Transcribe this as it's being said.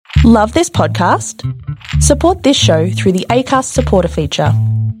Love this podcast? Support this show through the Acast supporter feature.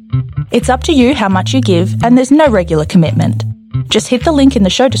 It's up to you how much you give, and there's no regular commitment. Just hit the link in the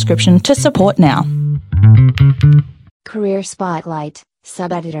show description to support now. Career Spotlight,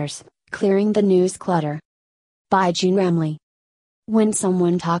 Sub-Editors, Clearing the News Clutter. By June Ramley. When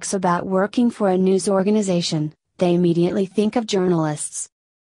someone talks about working for a news organization, they immediately think of journalists.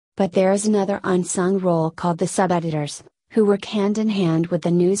 But there is another unsung role called the sub-editors, who work hand in hand with the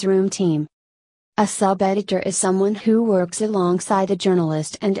newsroom team. A sub-editor is someone who works alongside the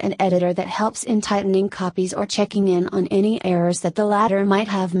journalist and an editor that helps in tightening copies or checking in on any errors that the latter might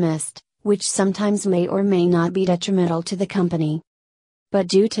have missed, which sometimes may or may not be detrimental to the company. But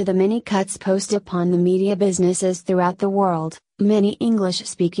due to the many cuts posted upon the media businesses throughout the world, many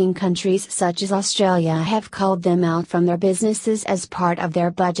English-speaking countries such as Australia have called them out from their businesses as part of their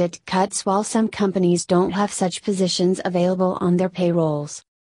budget cuts, while some companies don't have such positions available on their payrolls.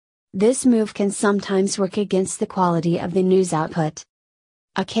 This move can sometimes work against the quality of the news output.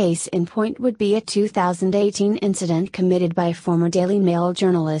 A case in point would be a 2018 incident committed by a former Daily Mail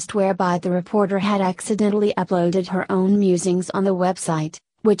journalist whereby the reporter had accidentally uploaded her own musings on the website,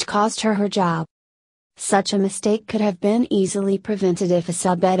 which cost her her job. Such a mistake could have been easily prevented if a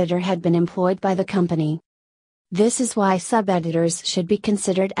sub-editor had been employed by the company. This is why sub-editors should be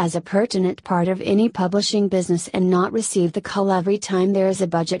considered as a pertinent part of any publishing business and not receive the call every time there is a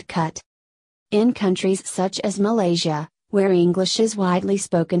budget cut. In countries such as Malaysia, where English is widely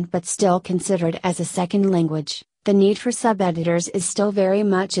spoken but still considered as a second language, the need for sub-editors is still very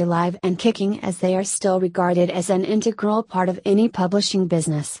much alive and kicking, as they are still regarded as an integral part of any publishing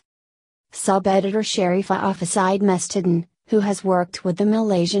business. Sub-editor Sharifah Afasaid Mestidin, who has worked with the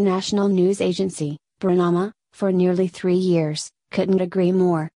Malaysian National News Agency, Bernama, for nearly 3 years, couldn't agree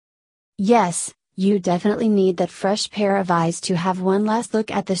more. Yes, you definitely need that fresh pair of eyes to have one last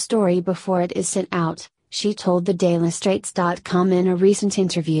look at the story before it is sent out, she told the dailystraits.com in a recent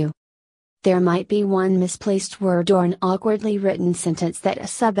interview. There might be one misplaced word or an awkwardly written sentence that a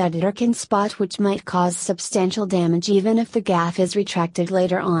sub-editor can spot which might cause substantial damage even if the gaffe is retracted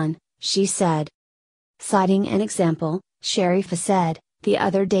later on, she said. Citing an example, Sharifah said, "The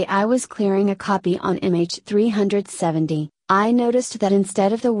other day I was clearing a copy on MH370, I noticed that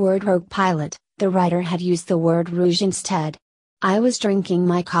instead of the word rogue pilot, the writer had used the word rouge instead. I was drinking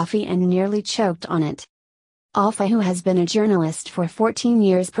my coffee and nearly choked on it." Alfa, who has been a journalist for 14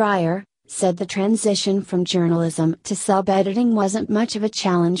 years prior, said the transition from journalism to sub-editing wasn't much of a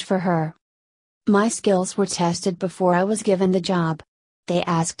challenge for her. "My skills were tested before I was given the job. They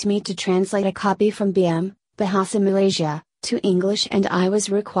asked me to translate a copy from Bahasa Malaysia, to English, and I was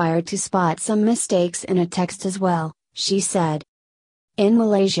required to spot some mistakes in a text as well," she said. In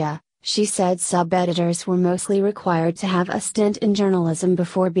Malaysia, she said sub-editors were mostly required to have a stint in journalism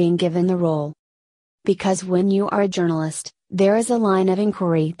before being given the role. Because when you are a journalist, there is a line of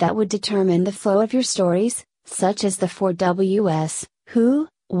inquiry that would determine the flow of your stories, such as the 4 Ws, who,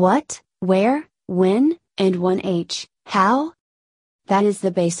 what, where, when, and 1H, how? That is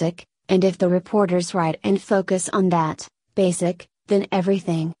the basic, and if the reporters write and focus on that basic, then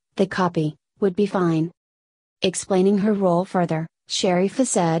everything, the copy, would be fine. Explaining her role further, Sharifah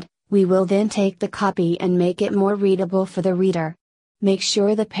said, "We will then take the copy and make it more readable for the reader. Make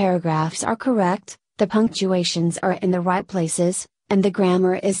sure the paragraphs are correct, the punctuations are in the right places, and the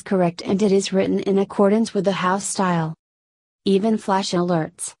grammar is correct and it is written in accordance with the house style." Even flash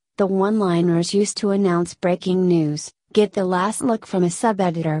alerts, the one-liners used to announce breaking news, get the last look from a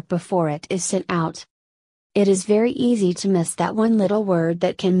sub-editor before it is sent out. "It is very easy to miss that one little word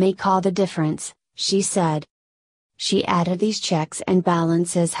that can make all the difference," she said. She added these checks and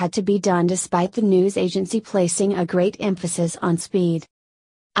balances had to be done despite the news agency placing a great emphasis on speed.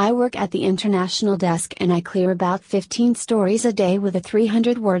 "I work at the international desk and I clear about 15 stories a day, with a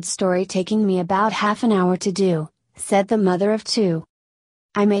 300-word story taking me about half an hour to do," said the mother of 2.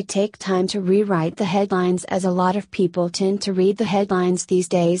 "I may take time to rewrite the headlines, as a lot of people tend to read the headlines these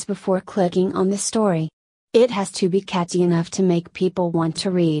days before clicking on the story. It has to be catchy enough to make people want to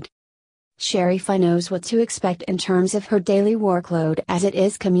read." Sharifah knows what to expect in terms of her daily workload, as it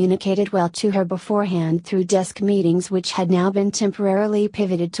is communicated well to her beforehand through desk meetings, which had now been temporarily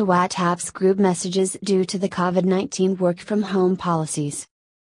pivoted to WhatsApp's group messages due to the COVID-19 work from home policies.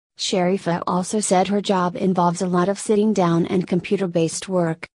 Sharifah also said her job involves a lot of sitting down and computer-based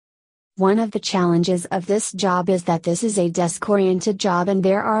work. One of the challenges of this job is that this is a desk-oriented job and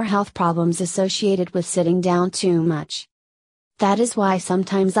there are health problems associated with sitting down too much. "That is why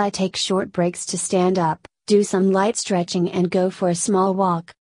sometimes I take short breaks to stand up, do some light stretching and go for a small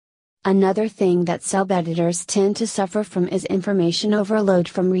walk." Another thing that sub-editors tend to suffer from is information overload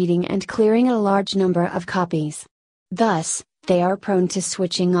from reading and clearing a large number of copies. Thus, they are prone to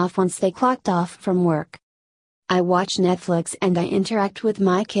switching off once they clocked off from work. I watch Netflix and I interact with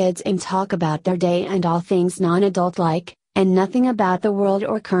my kids and talk about their day and all things non-adult like, and nothing about the world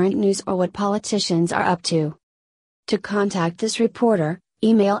or current news or what politicians are up to. To contact this reporter,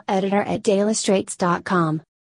 email editor@dailystraits.com.